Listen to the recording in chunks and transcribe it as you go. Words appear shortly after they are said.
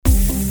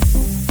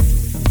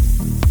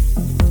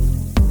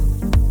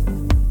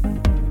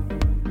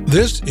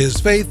This is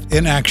Faith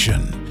in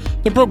Action,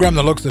 the program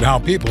that looks at how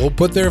people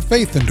put their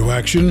faith into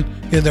action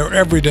in their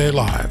everyday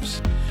lives.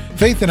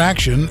 Faith in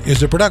Action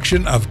is a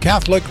production of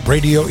Catholic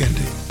Radio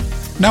Indy.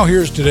 Now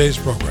here's today's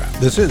program.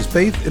 This is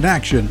Faith in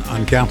Action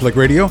on Catholic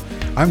Radio.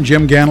 I'm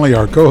Jim Ganley.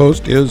 Our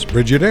co-host is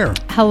Bridget Eyre.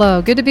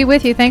 Hello. Good to be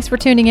with you. Thanks for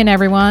tuning in,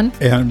 everyone.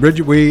 And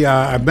Bridget,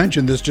 I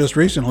mentioned this just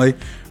recently,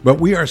 but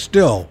we are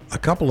still a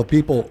couple of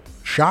people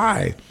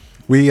shy.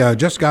 We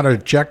just got a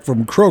check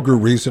from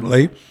Kroger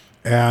recently,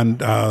 and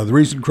the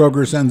reason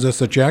Kroger sends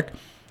us a check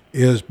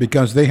is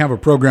because they have a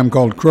program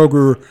called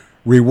Kroger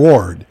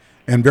Reward.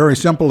 And very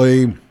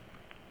simply,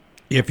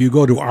 if you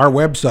go to our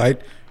website,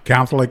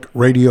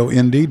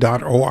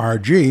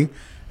 catholicradioindy.org,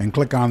 and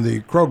click on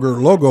the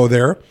Kroger logo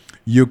there,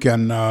 you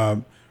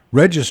can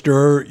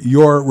register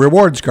your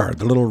rewards card,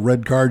 the little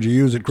red card you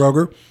use at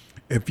Kroger.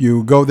 If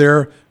you go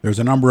there, there's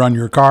a number on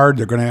your card.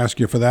 They're going to ask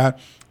you for that.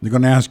 They're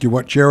going to ask you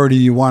what charity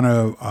you want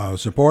to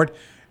support.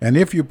 And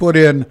if you put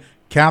in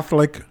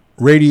Catholic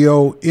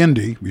Radio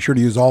Indy, be sure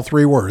to use all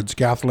three words,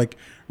 Catholic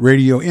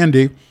Radio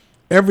Indy.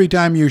 Every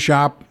time you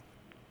shop,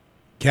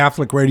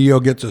 Catholic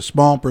Radio gets a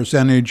small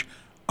percentage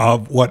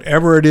of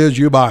whatever it is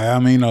you buy. I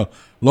mean, a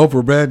loaf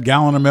of bread,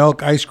 gallon of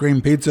milk, ice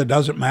cream, pizza,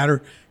 doesn't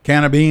matter,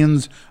 can of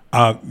beans.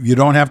 You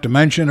don't have to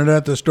mention it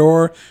at the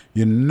store.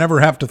 You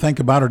never have to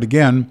think about it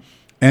again.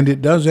 And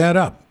it does add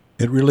up.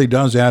 It really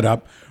does add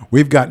up.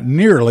 We've got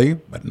nearly,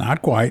 but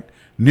not quite,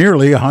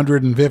 nearly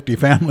 150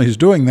 families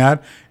doing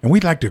that. And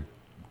we'd like to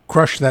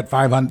crush that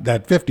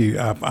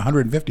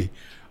 150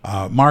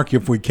 mark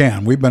if we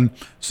can. We've been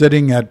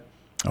sitting at,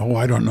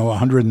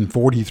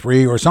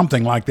 143 or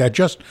something like that,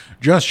 just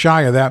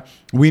shy of that.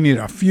 We need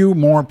a few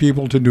more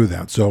people to do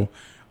that. So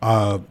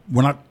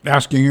we're not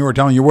asking you or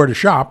telling you where to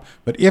shop,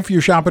 but if you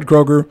shop at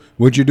Kroger,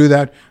 would you do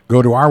that?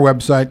 Go to our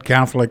website,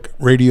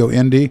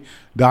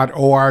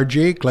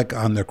 catholicradioindy.org, click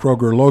on the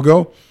Kroger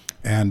logo,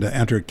 and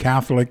enter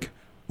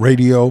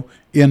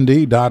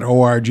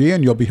catholicradioindy.org,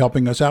 and you'll be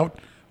helping us out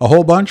a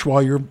whole bunch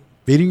while you're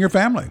feeding your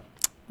family.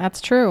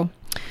 That's true.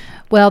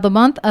 Well, the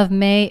month of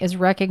May is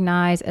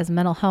recognized as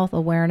Mental Health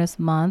Awareness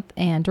Month,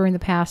 and during the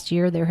past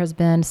year, there has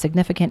been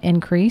significant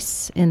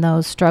increase in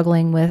those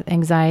struggling with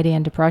anxiety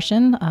and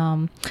depression.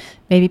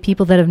 Maybe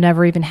people that have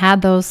never even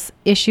had those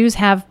issues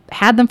have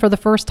had them for the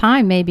first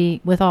time,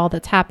 maybe with all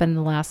that's happened in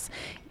the last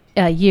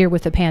year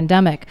with the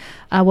pandemic.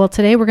 Well,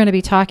 today we're going to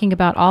be talking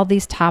about all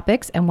these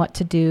topics and what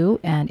to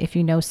do. And if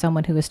you know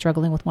someone who is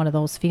struggling with one of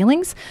those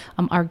feelings,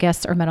 our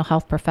guests are mental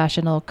health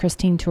professional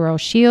Christine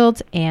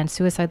Turo-Shields and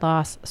suicide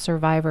loss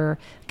survivor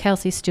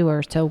Kelsey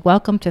Stewart. So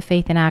welcome to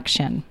Faith in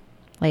Action,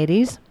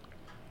 ladies.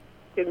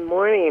 Good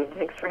morning.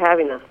 Thanks for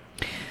having us.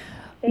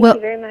 Thank you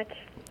very much.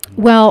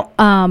 Well,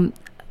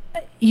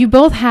 you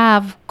both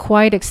have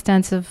quite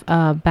extensive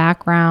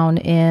background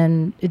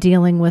in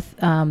dealing with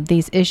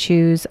these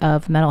issues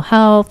of mental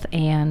health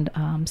and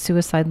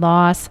suicide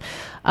loss.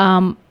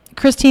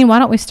 Christine, why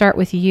don't we start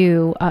with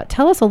you?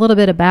 Tell us a little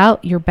bit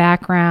about your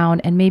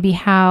background and maybe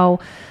how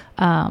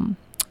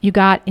you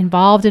got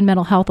involved in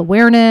mental health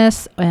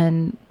awareness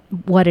and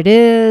what it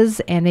is,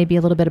 and maybe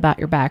a little bit about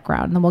your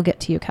background. And then we'll get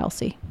to you,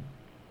 Kelsey.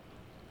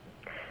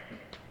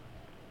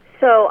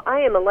 So I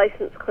am a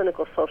licensed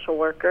clinical social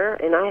worker,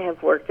 and I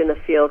have worked in the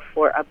field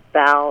for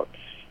about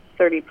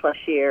 30-plus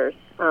years.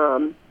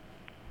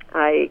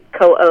 I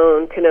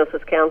co-own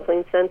Kenosis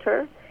Counseling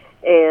Center,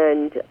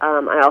 and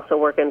I also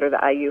work under the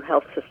IU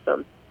Health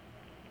System.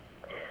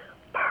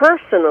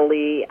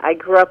 Personally, I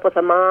grew up with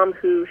a mom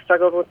who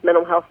struggled with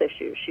mental health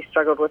issues. She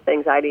struggled with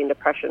anxiety and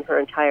depression her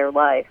entire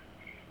life.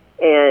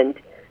 And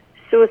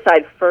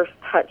suicide first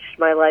touched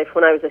my life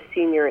when I was a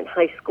senior in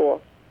high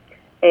school.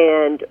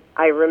 And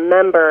I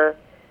remember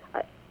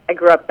I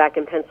grew up back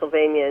in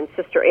Pennsylvania, and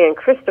Sister Ann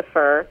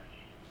Christopher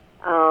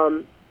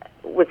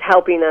was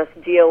helping us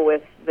deal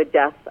with the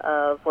death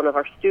of one of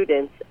our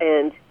students.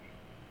 And,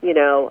 you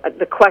know,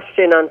 the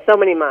question on so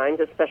many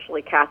minds,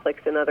 especially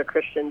Catholics and other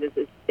Christians,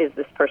 is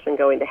this person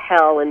going to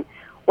hell? And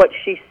what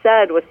she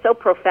said was so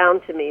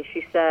profound to me.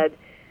 She said,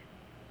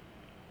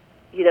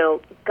 you know,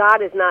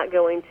 God is not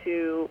going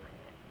to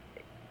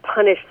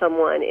punish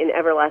someone in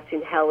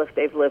everlasting hell if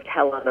they've lived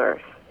hell on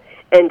earth.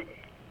 And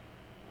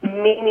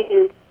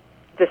meaning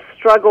the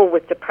struggle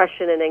with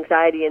depression and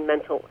anxiety and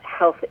mental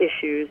health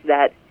issues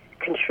that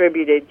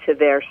contributed to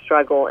their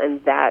struggle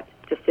and that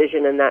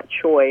decision and that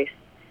choice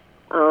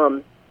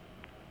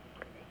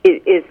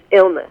is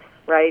illness,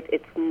 right?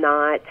 It's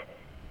not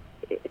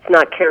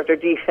character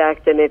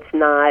defect, and it's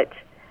not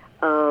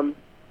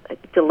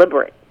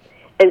deliberate.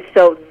 And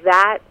so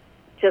that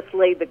just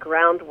laid the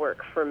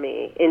groundwork for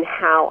me in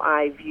how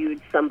I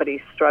viewed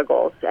somebody's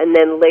struggles. And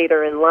then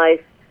later in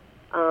life,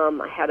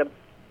 I had a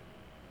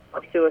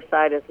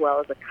suicide as well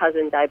as a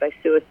cousin die by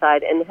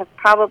suicide, and have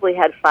probably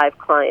had 5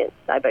 clients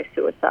die by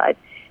suicide.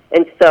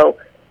 And so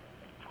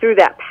through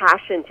that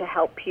passion to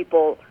help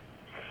people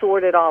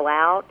sort it all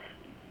out,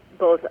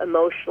 both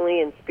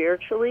emotionally and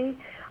spiritually,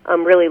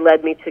 really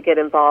led me to get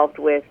involved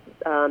with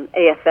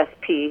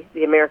AFSP,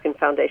 the American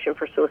Foundation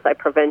for Suicide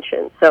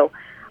Prevention. So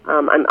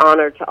I'm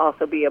honored to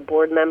also be a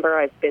board member.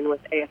 I've been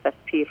with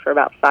AFSP for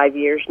about 5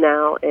 years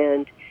now,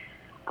 and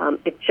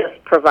it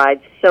just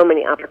provides so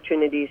many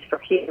opportunities for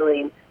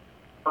healing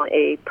on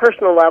a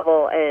personal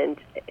level and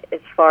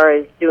as far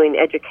as doing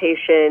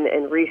education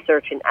and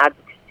research and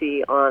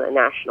advocacy on a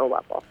national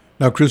level.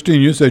 Now,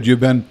 Christine, you said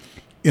you've been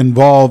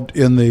involved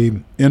in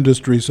the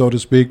industry, so to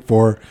speak,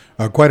 for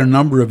quite a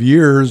number of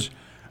years.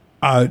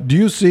 Do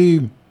you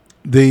see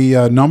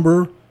the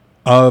number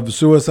of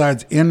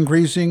suicides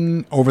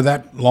increasing over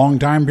that long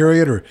time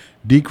period, or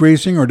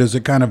decreasing, or does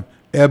it kind of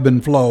ebb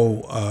and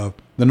flow,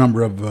 the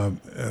number of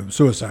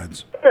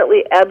suicides?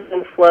 Definitely ebbs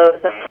and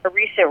flows. A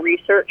recent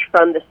research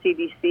from the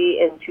CDC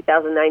in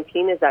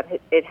 2019 is that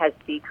it has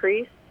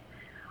decreased.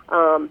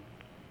 And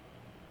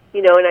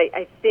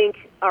I think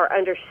our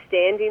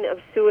understanding of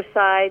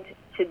suicide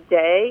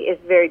today is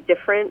very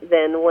different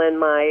than when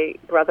my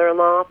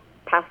brother-in-law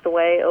passed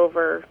away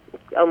over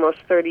almost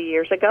 30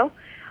 years ago.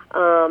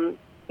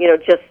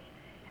 Just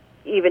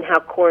even how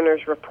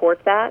coroners report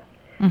that.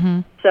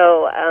 Mm-hmm.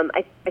 So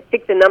I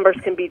think the numbers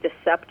can be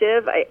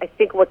deceptive. I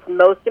think what's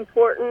most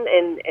important,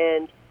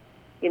 and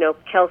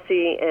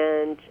Kelsey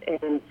and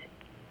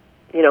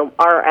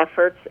our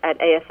efforts at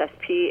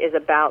ASSP is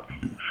about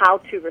how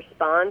to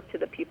respond to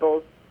the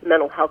people's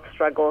mental health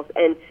struggles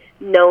and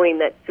knowing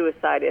that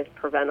suicide is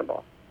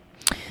preventable.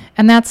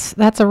 And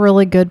that's a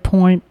really good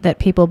point that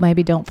people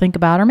maybe don't think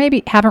about or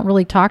maybe haven't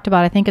really talked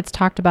about. I think it's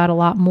talked about a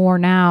lot more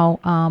now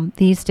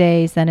these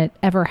days than it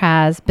ever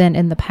has been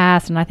in the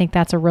past, and I think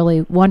that's a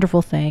really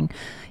wonderful thing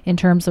in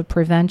terms of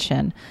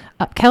prevention.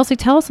 Kelsey,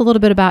 tell us a little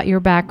bit about your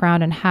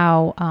background and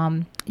how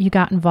you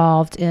got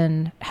involved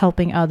in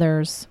helping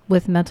others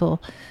with mental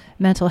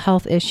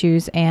health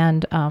issues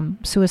and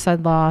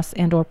suicide loss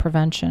and or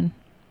prevention.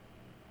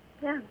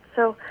 Yeah,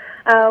 so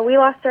we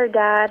lost our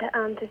dad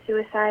to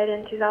suicide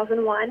in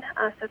 2001,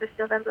 so this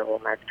November will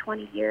mark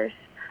 20 years.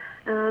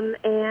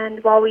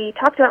 And while we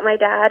talked about my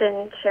dad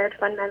and shared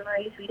fun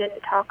memories, we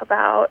didn't talk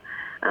about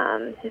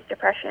his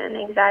depression,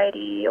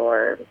 anxiety,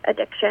 or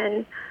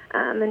addiction,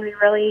 and we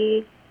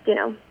really,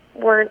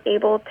 weren't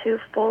able to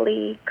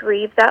fully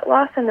grieve that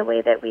loss in the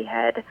way that we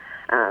had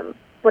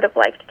would have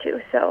liked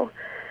to. So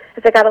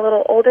as I got a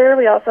little older,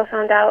 we also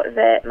found out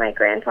that my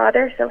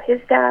grandfather, so his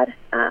dad,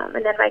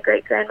 and then my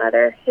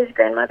great-grandmother, his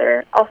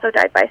grandmother, also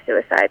died by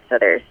suicide. So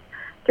there's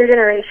 3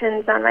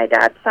 generations on my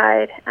dad's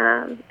side,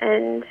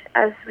 and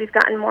as we've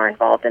gotten more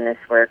involved in this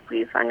work,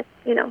 we've,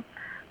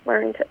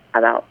 learned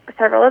about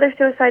several other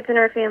suicides in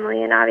our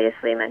family, and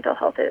obviously mental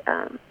health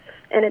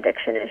and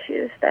addiction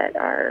issues that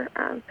are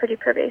pretty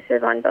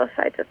pervasive on both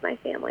sides of my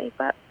family.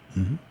 But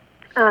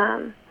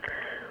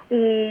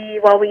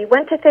while we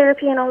went to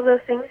therapy and all of those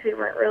things, we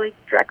weren't really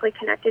directly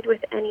connected with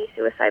any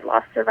suicide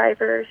loss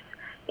survivors.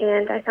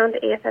 And I found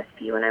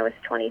AFSP when I was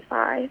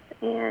 25,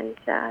 and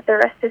the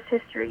rest is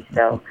history.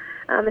 So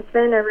it's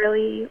been a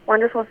really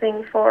wonderful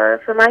thing for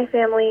my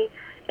family,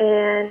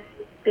 and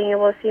being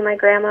able to see my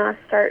grandma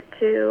start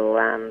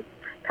to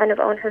kind of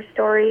own her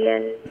story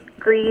and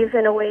grieve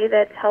in a way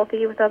that's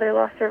healthy with other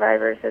loss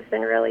survivors has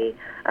been really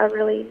a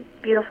really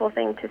beautiful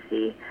thing to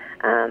see.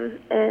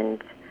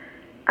 And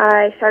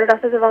I started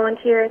off as a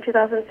volunteer in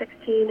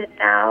 2016, and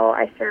now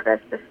I serve as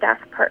the staff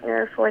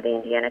partner for the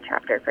Indiana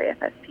chapter for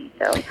AFSP.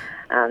 So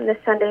this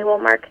Sunday will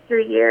mark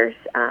 3 years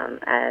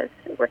as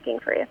working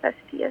for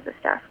AFSP as a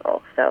staff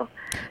role. So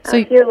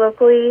here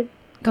locally...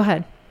 Go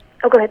ahead.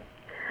 Oh, go ahead.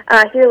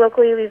 Here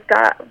locally, we've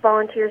got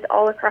volunteers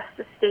all across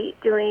the state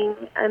doing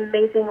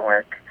amazing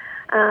work.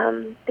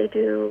 They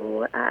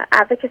do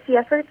advocacy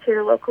efforts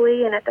here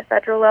locally and at the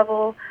federal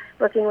level,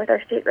 working with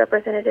our state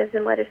representatives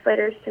and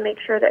legislators to make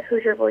sure that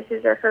Hoosier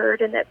voices are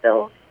heard and that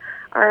bills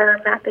are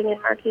mapping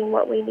and marking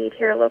what we need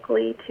here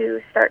locally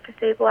to start to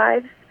save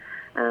lives.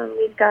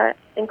 We've got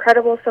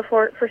incredible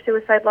support for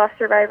suicide loss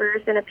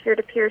survivors in a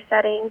peer-to-peer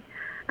setting,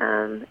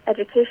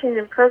 education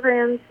and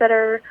programs that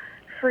are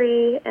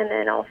free, and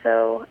then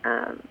also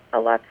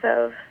lots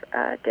of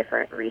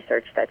different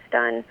research that's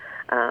done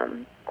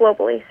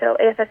globally. So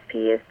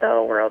AFSP is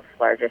the world's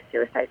largest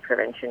suicide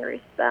prevention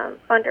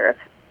funder of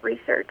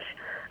research,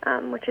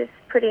 which is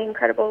pretty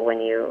incredible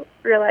when you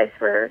realize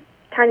we're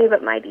tiny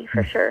but mighty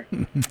for sure.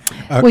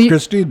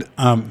 Christine,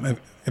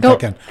 if I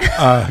can.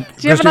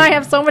 Jim and I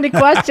have so many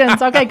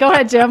questions. Okay, go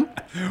ahead, Jim.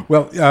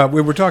 Well,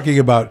 we were talking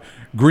about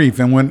grief,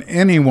 and when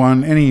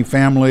any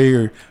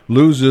family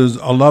loses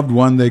a loved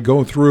one, they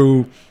go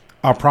through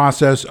a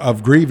process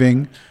of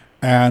grieving,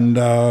 and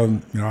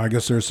I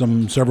guess there's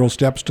several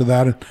steps to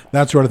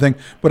that sort of thing.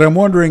 But I'm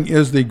wondering,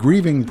 is the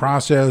grieving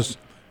process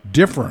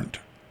different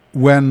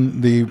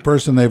when the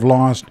person they've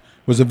lost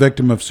was a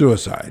victim of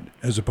suicide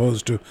as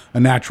opposed to a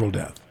natural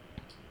death?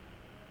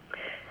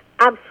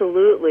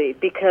 Absolutely,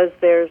 because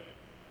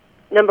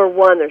number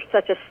one, there's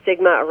such a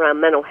stigma around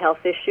mental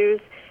health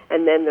issues,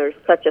 and then there's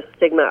such a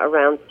stigma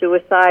around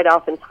suicide.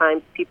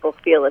 Oftentimes people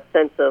feel a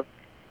sense of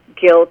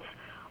guilt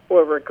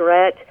or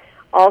regret.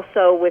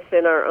 Also,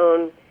 within our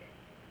own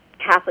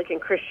Catholic and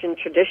Christian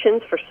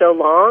traditions for so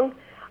long,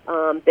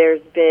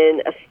 there's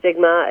been a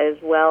stigma as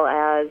well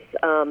as,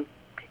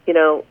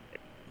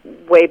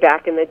 way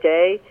back in the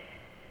day,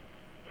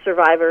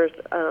 survivors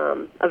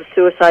of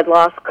suicide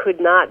loss could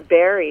not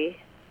bury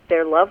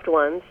their loved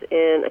ones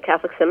in a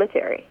Catholic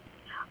cemetery.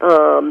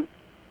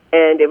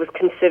 And it was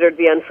considered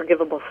the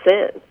unforgivable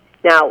sin.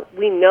 Now,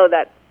 we know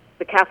that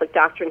the Catholic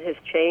doctrine has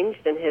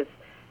changed and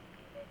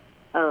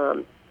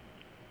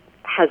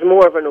has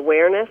more of an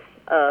awareness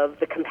of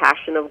the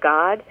compassion of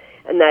God,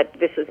 and that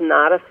this is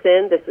not a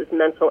sin, this is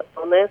mental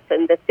illness.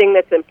 And the thing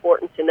that's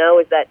important to know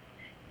is that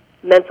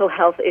mental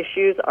health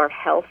issues are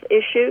health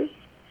issues.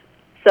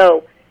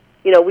 So,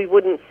 we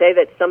wouldn't say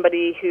that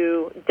somebody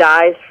who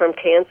dies from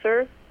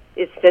cancer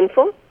is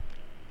sinful,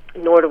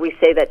 nor do we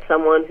say that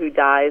someone who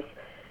dies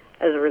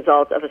as a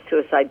result of a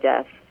suicide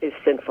death is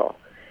sinful,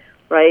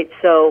 right?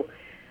 So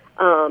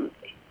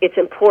it's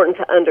important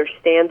to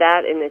understand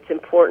that, and it's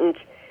important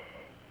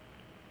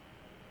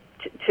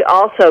to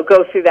also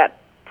go through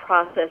that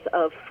process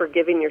of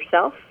forgiving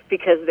yourself,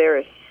 because there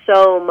is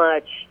so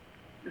much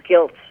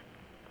guilt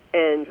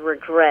and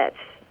regret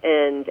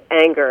and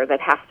anger that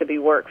has to be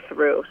worked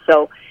through.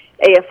 So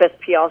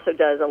AFSP also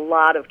does a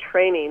lot of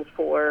training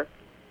for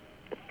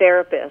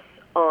therapists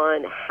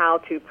on how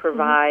to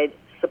provide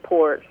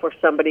support for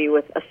somebody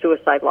with a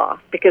suicide loss,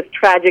 because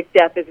tragic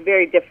death is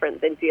very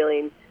different than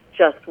dealing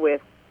just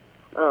with,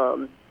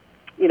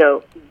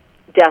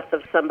 death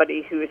of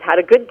somebody who's had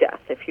a good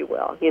death, if you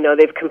will.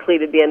 They've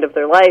completed the end of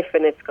their life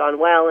and it's gone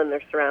well and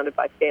they're surrounded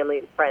by family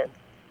and friends.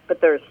 But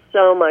there's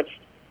so much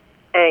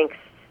angst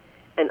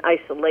and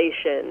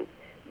isolation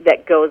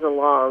that goes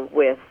along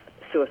with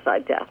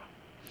suicide death.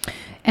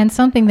 And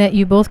something that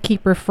you both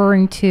keep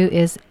referring to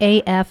is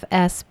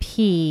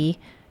AFSP.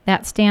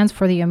 That stands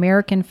for the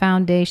American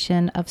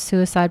Foundation of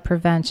Suicide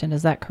Prevention.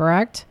 Is that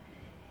correct?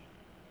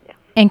 Yeah.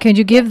 And could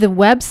you give the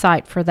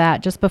website for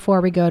that just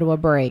before we go to a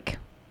break?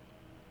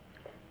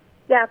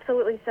 Yeah,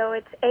 absolutely. So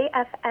it's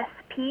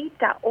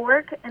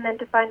afsp.org, and then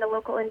to find the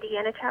local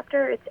Indiana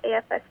chapter, it's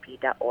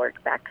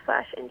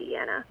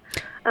afsp.org/Indiana.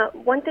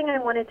 One thing I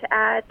wanted to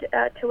add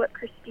to what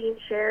Christine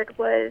shared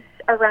was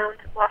around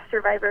loss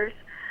survivors.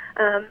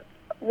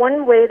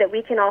 One way that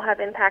we can all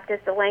have impact is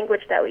the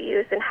language that we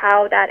use and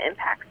how that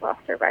impacts loss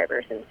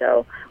survivors. And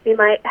so we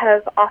might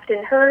have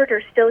often heard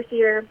or still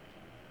hear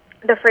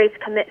the phrase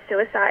commit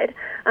suicide.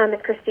 And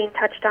Christine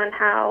touched on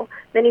how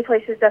many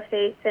places of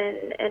faith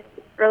and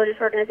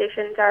religious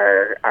organizations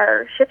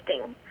are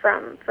shifting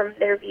from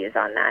their views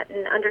on that,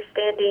 and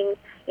understanding,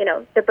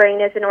 the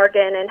brain as an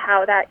organ and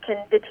how that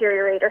can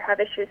deteriorate or have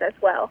issues as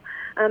well.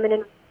 And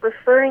in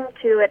referring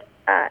to it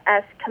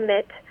as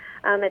commit,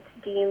 it's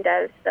deemed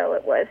as though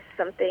it was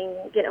something,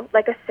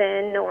 like a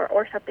sin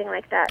or something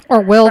like that.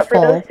 Or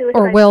willful,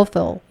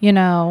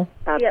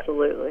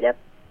 Absolutely. Yep.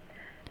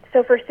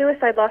 So for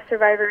suicide loss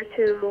survivors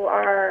who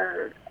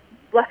are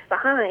left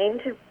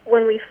behind,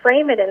 when we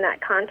frame it in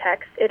that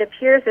context, it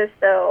appears as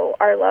though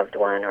our loved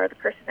one or the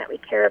person that we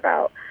care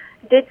about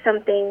did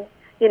something,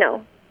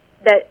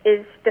 that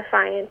is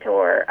defiant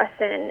or a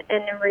sin.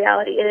 And in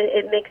reality,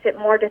 it makes it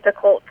more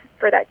difficult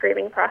for that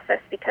grieving process,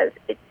 because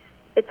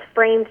it's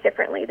framed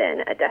differently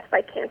than a death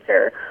by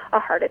cancer, a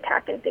heart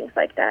attack, and things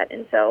like that.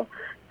 And so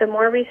the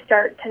more we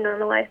start to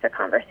normalize the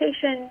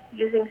conversation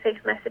using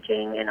safe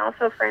messaging and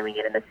also framing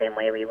it in the same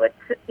way we would,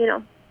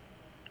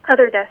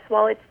 other deaths,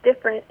 while it's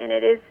different and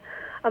it is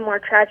a more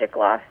tragic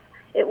loss,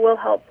 it will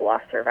help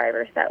loss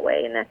survivors that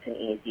way. And that's an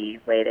easy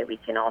way that we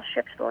can all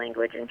shift the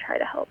language and try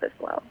to help as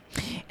well.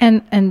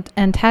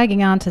 And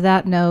tagging on to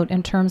that note,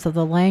 in terms of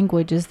the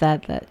language, is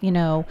that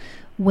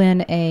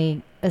when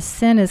a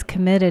sin is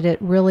committed, it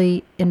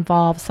really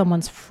involves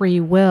someone's free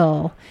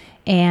will.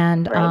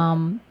 And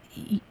right.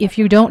 If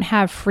you don't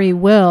have free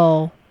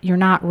will, you're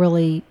not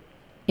really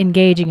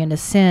engaging in a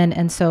sin.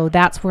 And so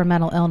that's where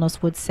mental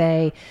illness would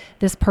say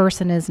this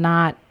person is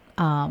not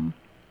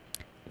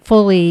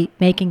fully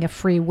making a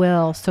free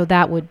will. So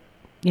that would,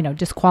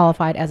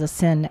 disqualified as a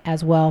sin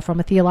as well from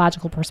a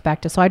theological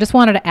perspective. So I just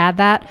wanted to add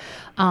that.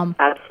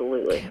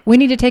 Absolutely. We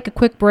need to take a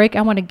quick break.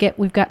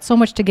 We've got so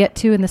much to get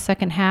to in the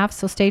second half,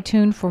 so stay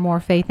tuned for more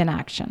Faith in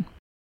Action.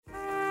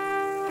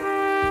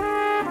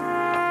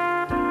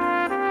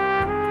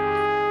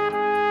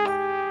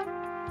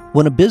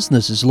 When a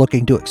business is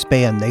looking to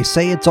expand, they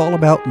say it's all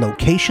about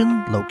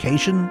location,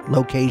 location,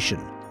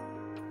 location.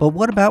 But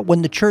what about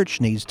when the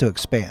church needs to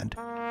expand,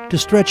 to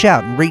stretch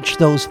out and reach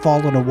those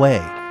fallen away,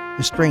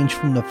 estranged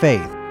from the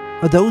faith,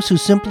 or those who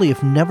simply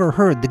have never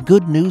heard the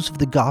good news of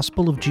the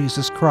gospel of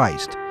Jesus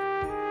Christ?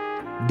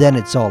 Then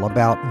it's all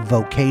about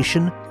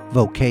vocation,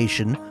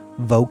 vocation,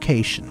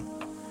 vocation.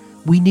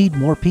 We need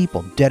more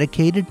people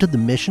dedicated to the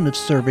mission of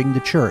serving the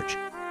church,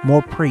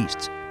 more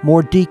priests,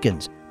 more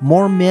deacons,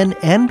 more men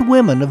and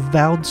women of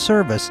vowed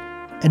service,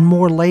 and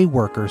more lay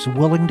workers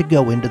willing to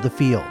go into the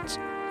fields.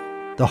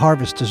 The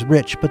harvest is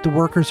rich, but the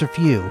workers are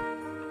few.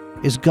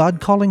 Is God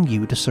calling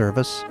you to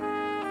service?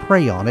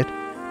 Pray on it,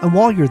 and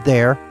while you're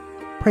there,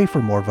 pray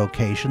for more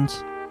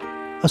vocations.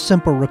 A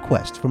simple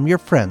request from your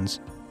friends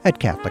at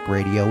Catholic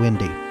Radio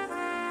Indy.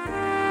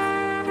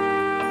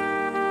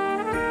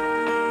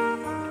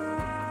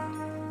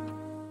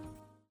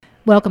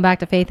 Welcome back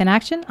to Faith in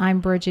Action.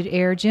 I'm Bridget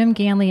Eyre. Jim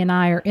Ganley and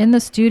I are in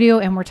the studio,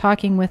 and we're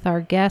talking with our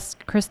guests,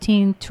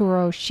 Christine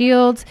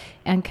Turo-Shields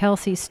and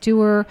Kelsey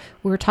Stewart.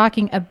 We're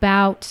talking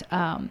about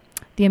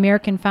the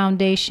American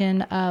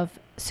Foundation of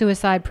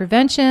Suicide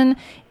Prevention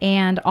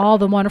and all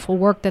the wonderful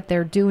work that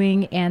they're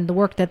doing and the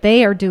work that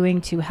they are doing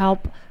to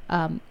help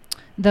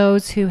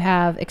those who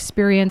have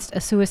experienced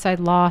a suicide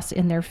loss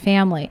in their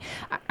family.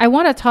 I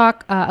want to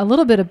talk a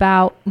little bit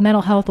about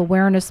Mental Health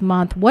Awareness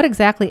Month. What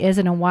exactly is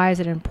it and why is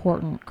it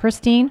important?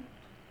 Christine?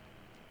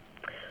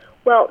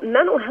 Well,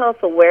 Mental Health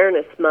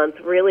Awareness Month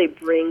really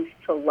brings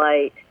to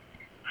light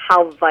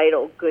how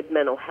vital good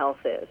mental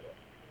health is.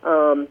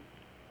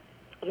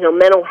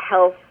 Mental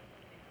health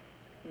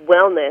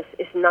wellness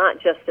is not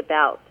just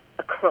about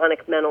a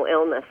chronic mental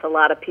illness. A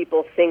lot of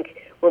people think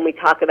when we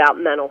talk about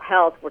mental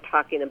health, we're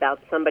talking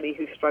about somebody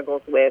who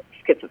struggles with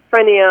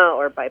schizophrenia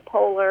or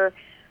bipolar,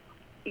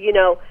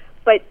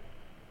 but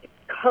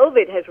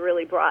COVID has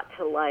really brought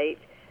to light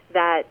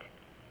that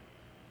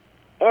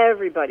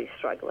everybody's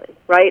struggling,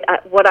 right?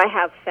 What I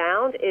have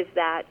found is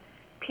that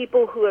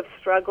people who have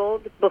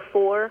struggled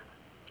before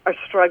are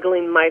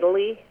struggling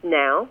mightily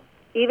now,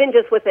 even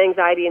just with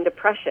anxiety and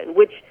depression,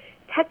 which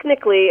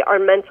technically are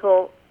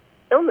mental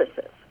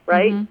illnesses,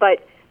 right? Mm-hmm.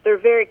 But they're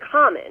very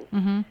common.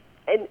 Mm-hmm.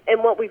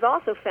 And what we've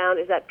also found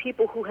is that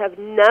people who have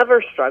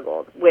never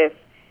struggled with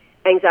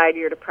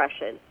anxiety or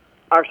depression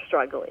are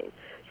struggling.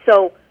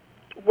 So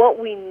what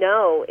we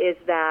know is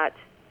that,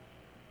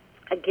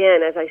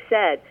 again, as I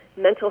said,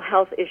 mental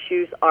health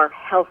issues are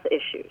health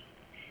issues.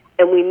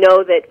 And we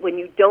know that when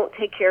you don't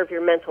take care of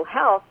your mental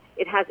health,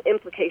 it has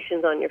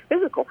implications on your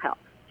physical health.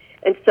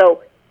 And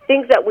so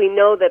things that we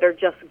know that are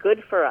just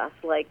good for us,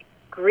 like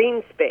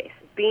green space,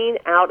 being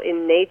out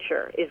in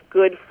nature, is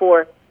good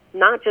for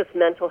not just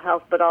mental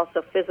health, but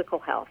also physical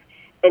health,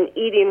 and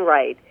eating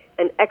right,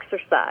 and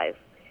exercise,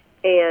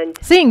 and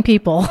seeing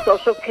people.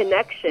 Social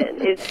connection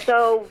is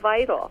so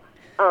vital.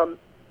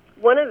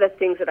 One of the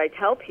things that I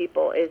tell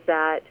people is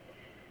that,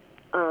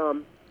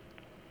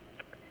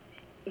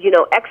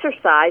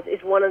 exercise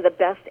is one of the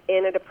best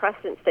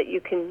antidepressants that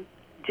you can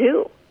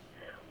do,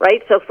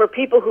 right? So for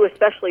people who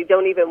especially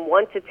don't even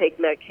want to take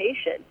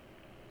medication,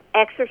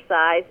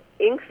 exercise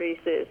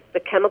increases the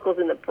chemicals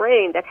in the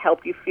brain that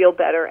help you feel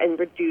better and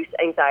reduce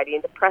anxiety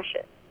and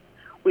depression.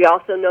 We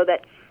also know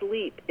that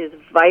sleep is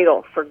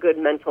vital for good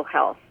mental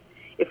health.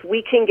 If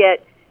we can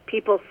get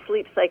people's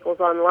sleep cycles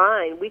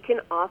online, we can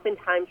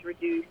oftentimes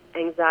reduce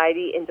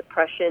anxiety and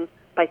depression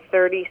by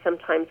 30,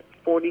 sometimes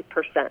 40%.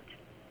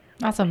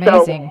 That's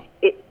amazing.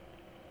 So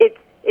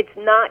it's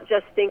not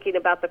just thinking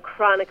about the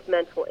chronic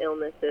mental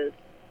illnesses,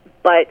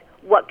 but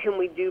what can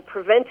we do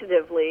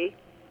preventatively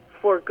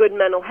for good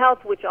mental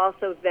health, which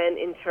also then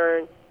in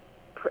turn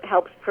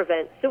helps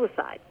prevent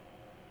suicide.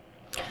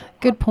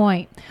 Good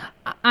point.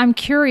 I'm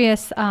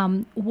curious,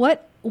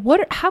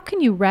 how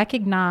can you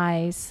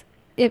recognize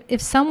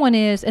if someone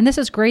is, and this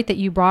is great that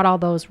you brought all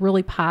those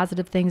really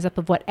positive things up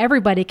of what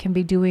everybody can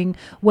be doing,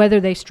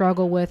 whether they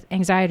struggle with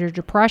anxiety or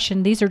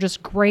depression. These are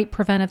just great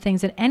preventive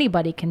things that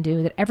anybody can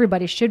do, that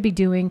everybody should be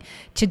doing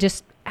to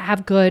just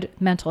have good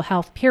mental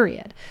health,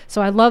 period.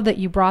 So I love that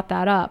you brought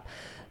that up.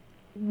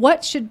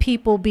 What should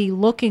people be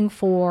looking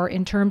for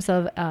in terms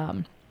of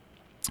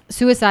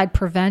suicide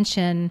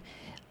prevention?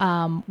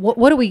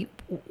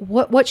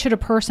 What should a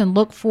person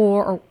look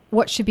for, or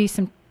what should be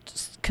some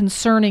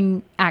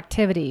concerning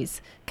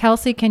activities?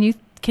 Kelsey, can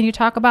you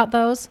talk about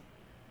those?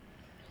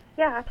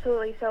 Yeah,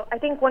 absolutely. So I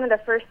think one of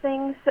the first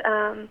things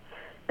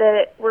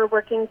that we're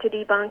working to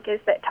debunk is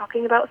that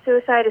talking about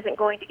suicide isn't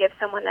going to give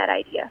someone that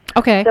idea.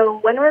 Okay. So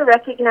when we're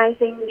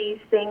recognizing these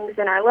things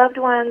in our loved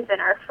ones and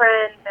our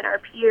friends and our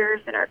peers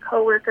and our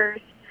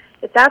coworkers,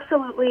 it's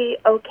absolutely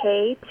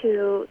okay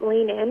to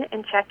lean in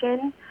and check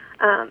in.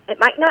 It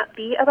might not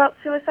be about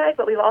suicide,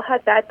 but we've all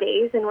had bad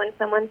days, and when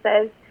someone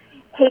says,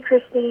 "Hey,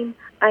 Christine,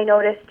 I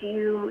noticed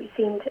you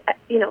seemed,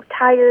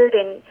 tired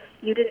and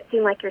you didn't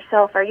seem like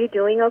yourself. Are you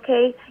doing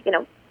okay?"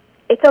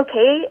 It's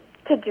okay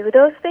to do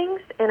those things,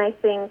 and I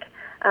think,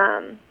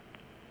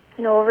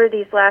 over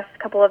these last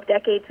couple of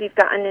decades, we've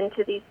gotten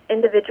into these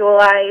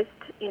individualized,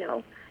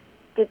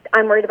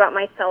 I'm worried about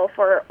myself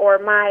or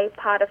my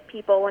pot of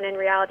people, when in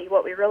reality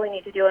what we really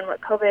need to do, and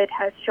what COVID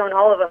has shown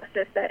all of us,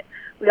 is that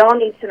we all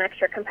need some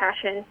extra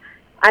compassion.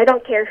 I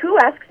don't care who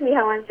asks me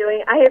how I'm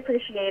doing. I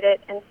appreciate it,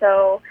 and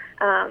so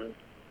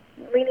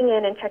leaning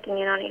in and checking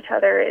in on each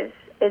other is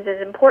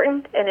as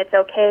important, and it's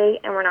okay,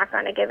 and we're not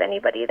going to give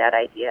anybody that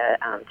idea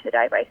to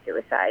die by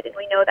suicide, and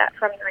we know that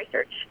from the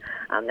research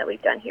that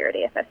we've done here at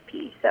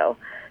AFSP. So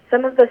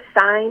some of the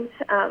signs,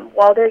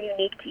 while they're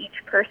unique to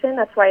each person,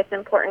 that's why it's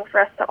important for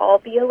us to all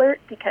be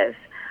alert, because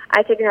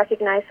I can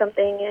recognize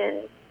something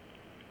in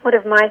one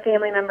of my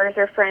family members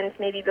or friends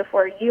maybe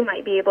before you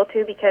might be able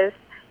to, because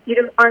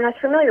you aren't as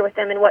familiar with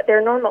them and what their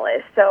normal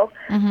is. So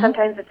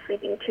sometimes it's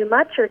sleeping too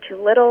much or too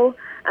little.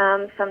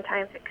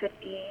 Sometimes it could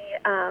be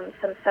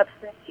some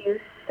substance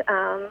use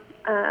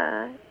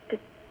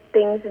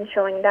things and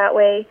showing that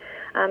way.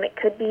 It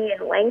could be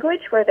in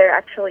language where they're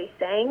actually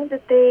saying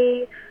that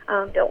they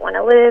don't want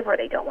to live or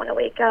they don't want to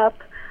wake up.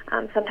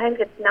 Sometimes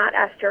it's not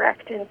as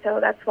direct, and so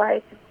that's why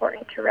it's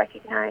important to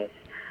recognize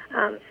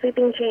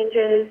sleeping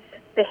changes,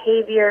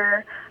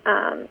 behavior,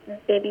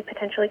 maybe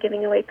potentially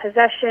giving away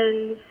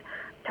possessions,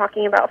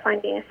 talking about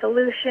finding a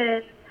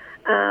solution,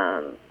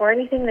 or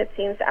anything that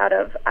seems out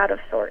of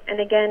sort. And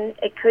again,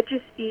 it could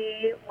just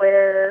be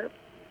where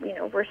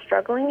we're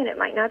struggling, and it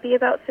might not be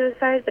about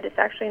suicide, but it's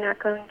actually not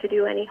going to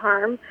do any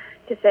harm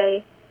to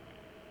say,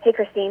 "Hey,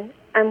 Christine,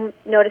 I'm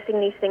noticing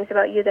these things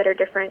about you that are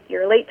different.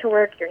 You're late to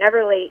work. You're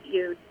never late.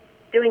 You're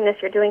doing this.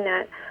 You're doing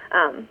that.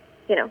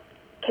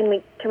 Can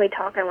we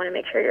talk? I want to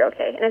make sure you're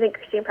okay." And I think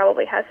Christine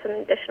probably has some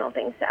additional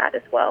things to add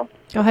as well.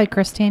 Go ahead,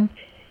 Christine.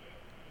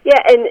 Yeah,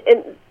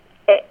 and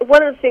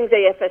one of the things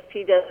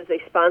AFSP does is they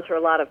sponsor a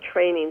lot of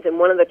trainings, and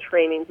one of the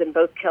trainings, and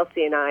both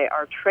Kelsey and I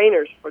are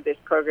trainers for this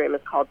program,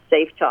 is called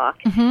Safe Talk.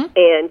 Mm-hmm.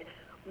 And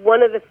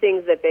one of the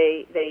things that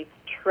they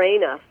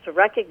train us to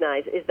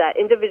recognize is that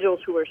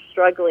individuals who are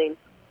struggling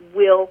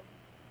will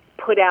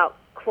put out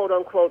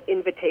quote-unquote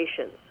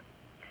invitations.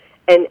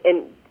 And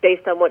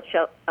based on what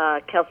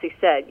Kelsey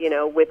said,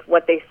 with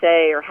what they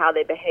say or how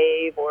they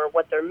behave or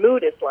what their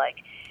mood is like.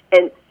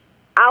 And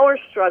our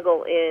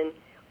struggle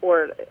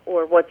or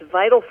what's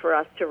vital for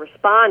us to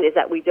respond is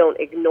that we don't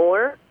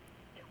ignore,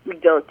 we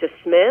don't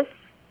dismiss,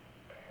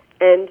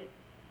 and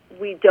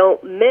we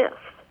don't miss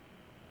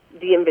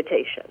the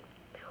invitation,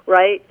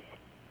 right?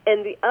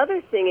 And the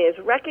other thing is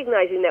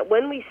recognizing that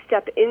when we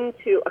step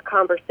into a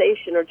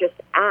conversation or just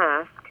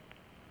ask,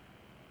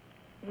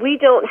 we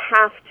don't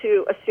have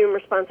to assume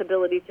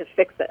responsibility to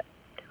fix it,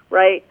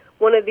 right?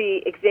 One of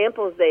the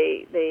examples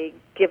they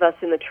give us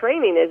in the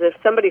training is if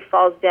somebody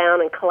falls down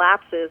and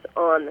collapses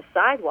on the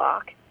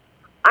sidewalk,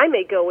 I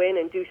may go in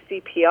and do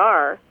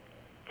CPR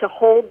to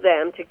hold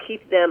them, to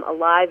keep them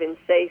alive and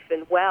safe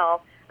and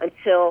well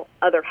until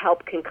other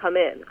help can come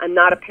in. I'm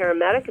not a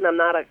paramedic and I'm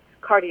not a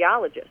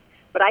cardiologist,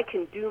 but I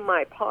can do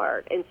my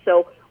part. And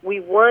so we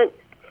want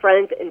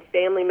friends and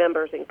family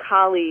members and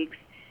colleagues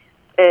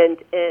and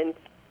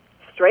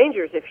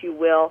strangers, if you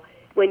will,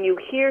 when you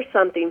hear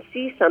something,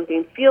 see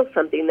something, feel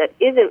something that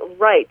isn't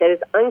right, that is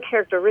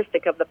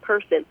uncharacteristic of the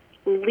person,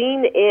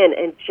 lean in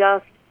and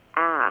just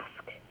ask.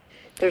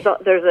 There's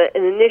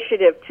an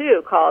initiative,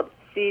 too, called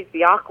Seize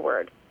the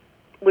Awkward,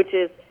 which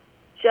is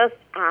just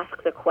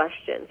ask the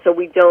question so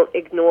we don't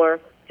ignore,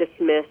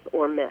 dismiss,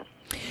 or miss.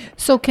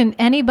 So can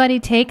anybody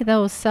take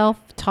those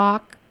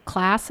self-talk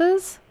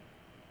classes?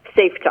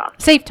 Safe Talk.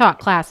 Safe-talk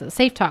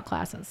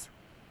classes.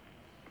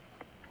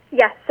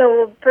 Yeah,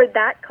 so for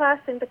that class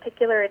in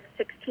particular, it's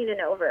 16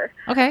 and over.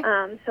 Okay.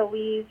 So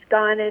we've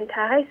gone into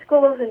high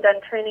schools and done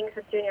trainings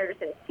with juniors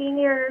and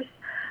seniors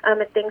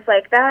and things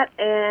like that.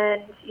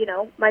 And,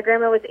 my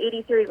grandma was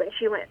 83 when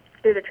she went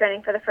through the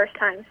training for the first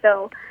time.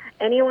 So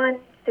anyone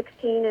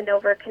 16 and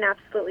over can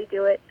absolutely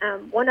do it.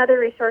 One other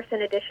resource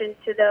in addition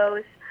to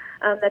those,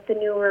 that's a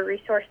newer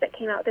resource that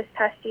came out this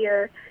past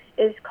year,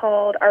 is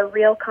called our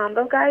Real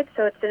Combo Guide.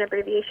 So it's an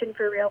abbreviation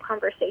for Real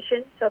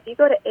Conversation. So if you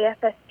go to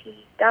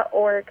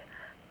afsp.org/Real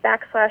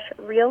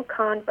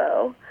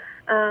Convo,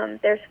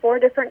 there's 4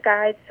 different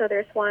guides. So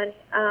there's one,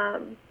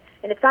 and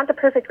it's not the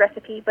perfect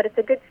recipe, but it's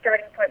a good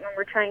starting point when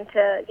we're trying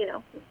to,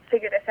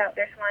 figure this out.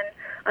 There's one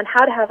on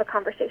how to have a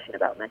conversation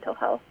about mental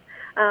health.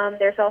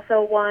 There's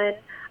also one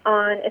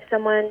on if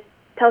someone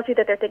tells you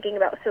that they're thinking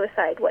about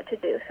suicide, what to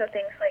do. So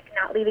things like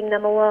not leaving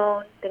them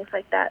alone, things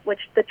like that,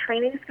 which the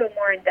trainings go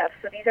more in depth.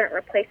 So these aren't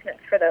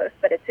replacements for those,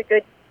 but it's a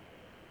good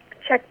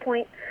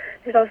checkpoint.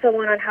 There's also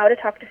one on how to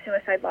talk to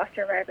suicide loss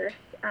survivors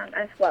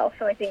as well.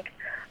 So I think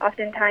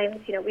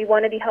oftentimes, we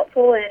want to be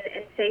helpful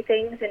and say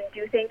things and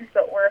do things,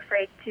 but we're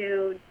afraid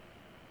to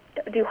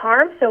do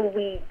harm, so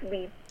we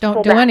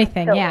don't do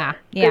anything. So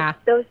yeah.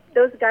 Those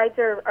guides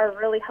are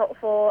really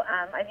helpful.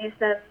 I've used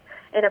them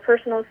in a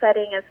personal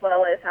setting as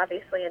well as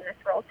obviously in this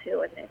role too,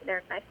 and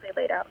they're nicely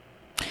laid out.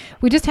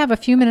 We just have a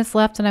few minutes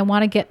left, and I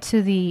want to get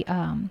to the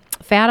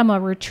Fatima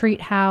Retreat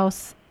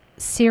House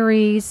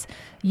series,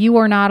 You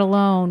Are Not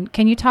Alone.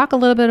 Can you talk a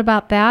little bit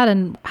about that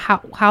and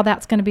how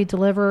that's going to be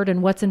delivered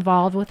and what's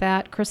involved with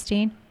that,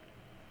 Christine?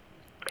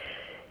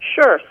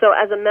 Sure. So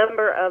as a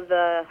member of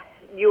the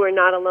You Are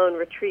Not Alone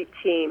retreat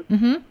team,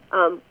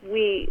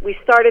 we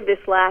started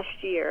this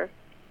last year,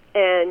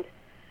 and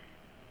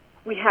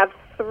we have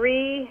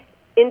 3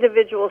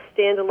 individual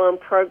standalone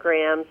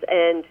programs,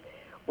 and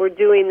we're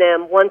doing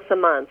them once a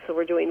month. So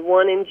we're doing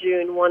one in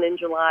June, one in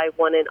July,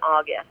 one in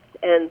August.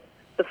 And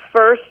the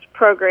first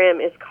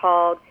program is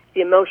called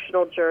The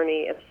Emotional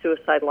Journey of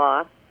Suicide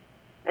Loss.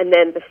 And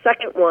then the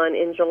second one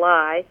in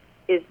July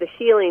is The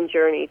Healing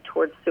Journey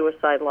Towards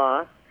Suicide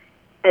Loss.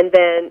 And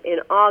then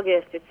in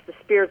August, it's The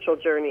Spiritual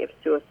Journey of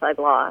Suicide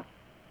Loss.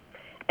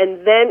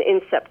 And then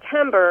in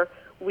September,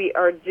 we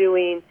are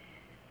doing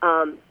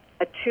a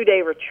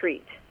 2-day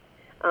retreat.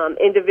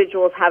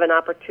 Individuals have an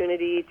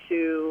opportunity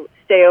to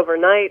stay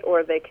overnight,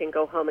 or they can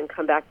go home and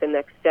come back the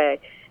next day.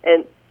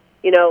 And,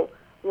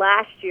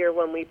 last year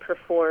when we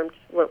performed,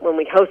 when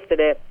we hosted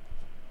it,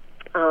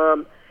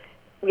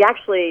 We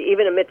actually,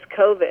 even amidst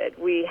COVID,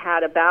 we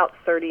had about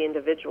 30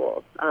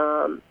 individuals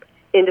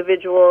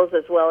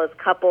as well as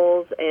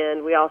couples,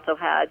 and we also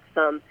had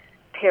some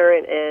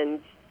parent and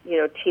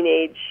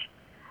teenage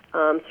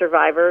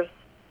survivors,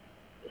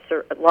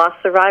 loss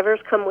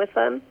survivors come with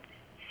them.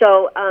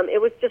 So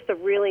it was just a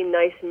really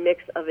nice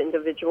mix of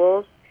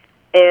individuals,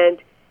 and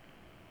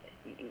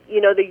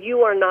the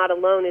 "you are not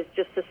alone" is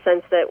just a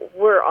sense that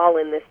we're all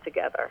in this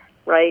together,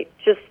 right?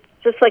 Just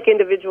like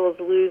individuals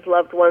lose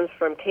loved ones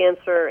from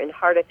cancer and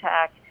heart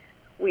attack,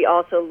 we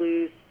also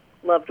lose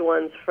loved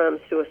ones from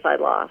suicide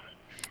loss.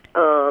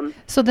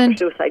 So then,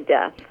 suicide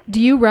death.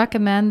 Do you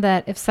recommend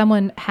that if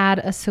someone had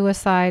a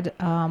suicide,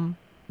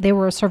 they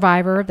were a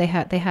survivor, they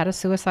had a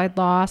suicide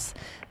loss,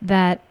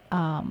 that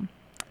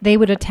they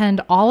would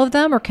attend all of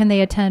them, or can they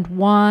attend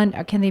one,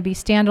 or can they be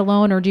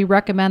standalone, or do you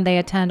recommend they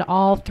attend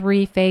all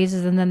 3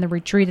 phases and then the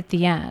retreat at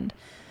the end?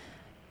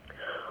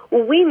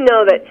 Well, we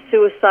know that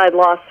suicide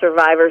loss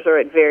survivors are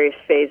at various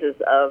phases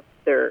of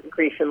their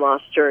grief and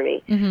loss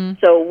journey.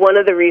 Mm-hmm. So one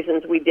of the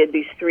reasons we did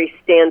these 3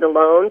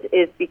 standalones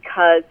is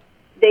because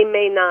they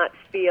may not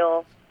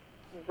feel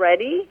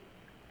ready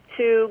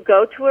to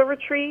go to a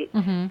retreat,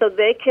 mm-hmm. so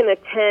they can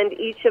attend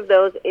each of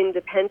those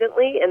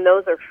independently, and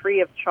those are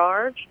free of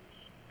charge.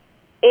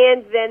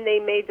 And then they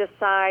may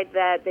decide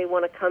that they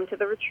want to come to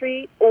the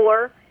retreat,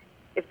 or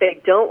if they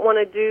don't want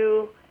to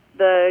do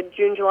the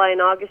June, July,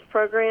 and August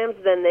programs,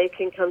 then they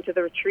can come to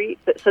the retreat.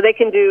 So they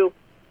can do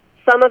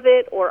some of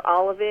it or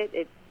all of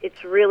it.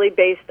 It's really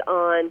based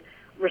on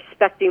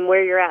respecting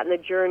where you're at in the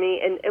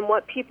journey and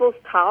what people's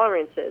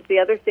tolerance is. The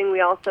other thing we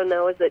also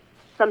know is that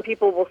some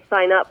people will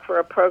sign up for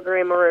a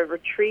program or a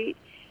retreat,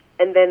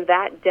 and then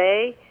that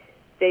day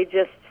they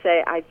just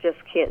say, I just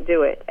can't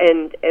do it.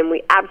 And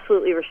we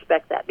absolutely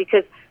respect that,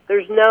 because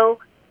there's no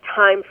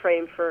time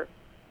frame for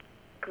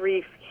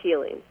grief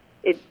healing.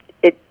 It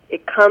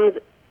comes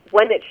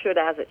when it should,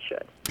 as it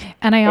should.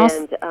 And I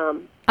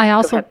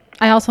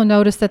also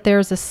noticed that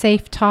there's a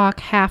Safe Talk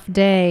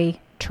half-day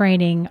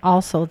training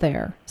also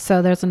there.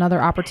 So there's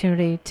another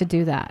opportunity to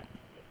do that.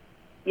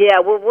 Yeah,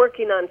 we're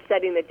working on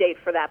setting the date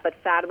for that, but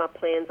Fatima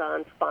plans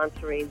on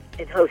sponsoring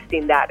and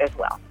hosting that as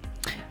well.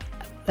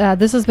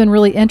 This has been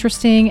really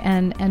interesting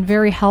and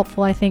very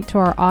helpful, I think, to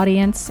our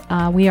audience.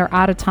 We are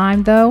out of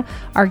time, though.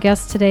 Our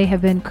guests today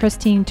have been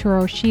Christine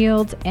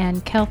Turo-Shields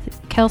and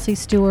Kelsey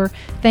Stewart.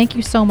 Thank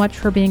you so much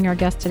for being our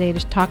guest today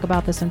to talk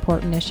about this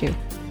important issue.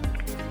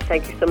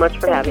 Thank you so much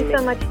for having me.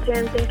 Thank you so much,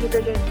 Jen. Thank you,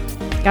 Bridget.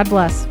 God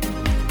bless.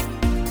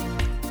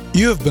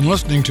 You have been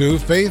listening to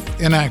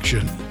Faith in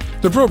Action,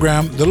 the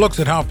program that looks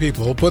at how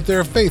people put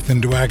their faith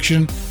into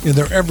action in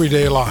their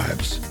everyday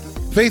lives.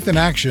 Faith in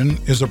Action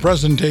is a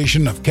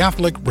presentation of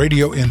Catholic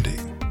Radio Indy.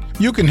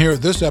 You can hear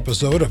this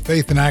episode of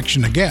Faith in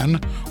Action again,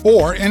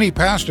 or any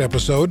past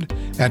episode,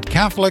 at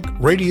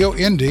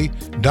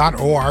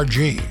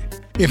catholicradioindy.org.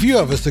 If you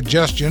have a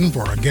suggestion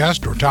for a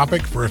guest or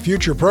topic for a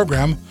future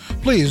program,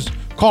 please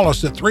call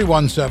us at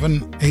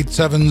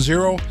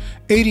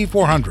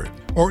 317-870-8400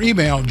 or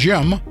email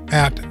Jim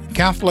at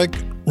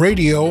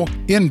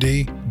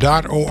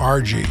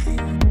catholicradioindy.org.